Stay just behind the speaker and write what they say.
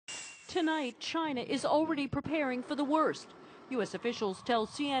Tonight, China is already preparing for the worst. U.S. officials tell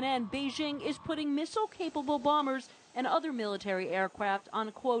CNN Beijing is putting missile-capable bombers and other military aircraft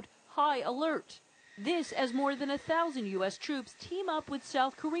on, quote, high alert. This as more than 1,000 U.S. troops team up with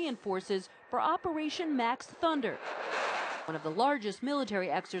South Korean forces for Operation Max Thunder, one of the largest military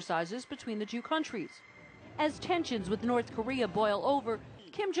exercises between the two countries. As tensions with North Korea boil over,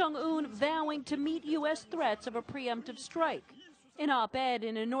 Kim Jong-un vowing to meet U.S. threats of a preemptive strike. An op-ed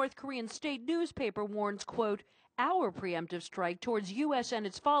in a North Korean state newspaper warns, quote, our preemptive strike towards U.S. and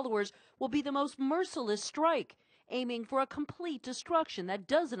its followers will be the most merciless strike, aiming for a complete destruction that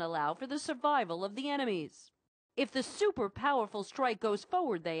doesn't allow for the survival of the enemies. If the super powerful strike goes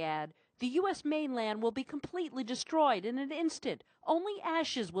forward, they add, the U.S. mainland will be completely destroyed in an instant. Only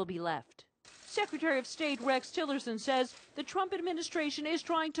ashes will be left. Secretary of State Rex Tillerson says the Trump administration is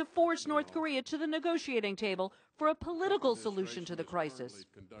trying to force North Korea to the negotiating table for a political solution to the crisis.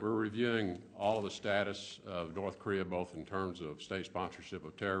 We're reviewing all of the status of North Korea, both in terms of state sponsorship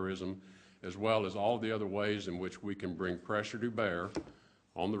of terrorism, as well as all the other ways in which we can bring pressure to bear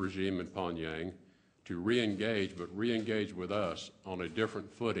on the regime in Pyongyang to re-engage, but re-engage with us on a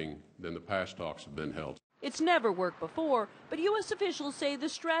different footing than the past talks have been held. It's never worked before, but U.S. officials say the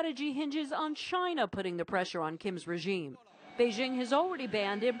strategy hinges on China putting the pressure on Kim's regime. Beijing has already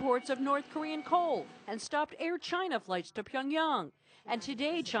banned imports of North Korean coal and stopped Air China flights to Pyongyang. And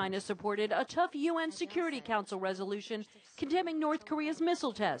today, China supported a tough UN Security Council resolution condemning North Korea's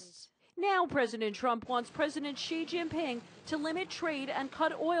missile tests. Now President Trump wants President Xi Jinping to limit trade and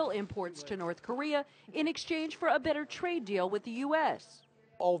cut oil imports to North Korea in exchange for a better trade deal with the U.S.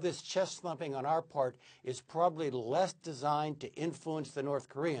 All this chest thumping on our part is probably less designed to influence the North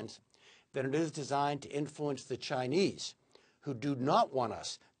Koreans than it is designed to influence the Chinese, who do not want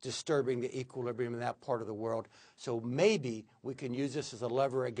us disturbing the equilibrium in that part of the world. So maybe we can use this as a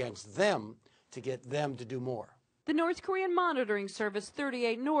lever against them to get them to do more. The North Korean monitoring service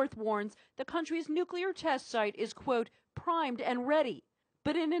 38 North warns the country's nuclear test site is, quote, primed and ready.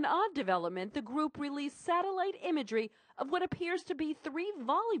 But in an odd development, the group released satellite imagery of what appears to be 3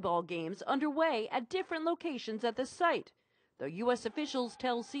 volleyball games underway at different locations at the site. Though U.S. officials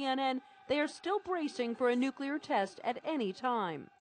tell CNN they are still bracing for a nuclear test at any time.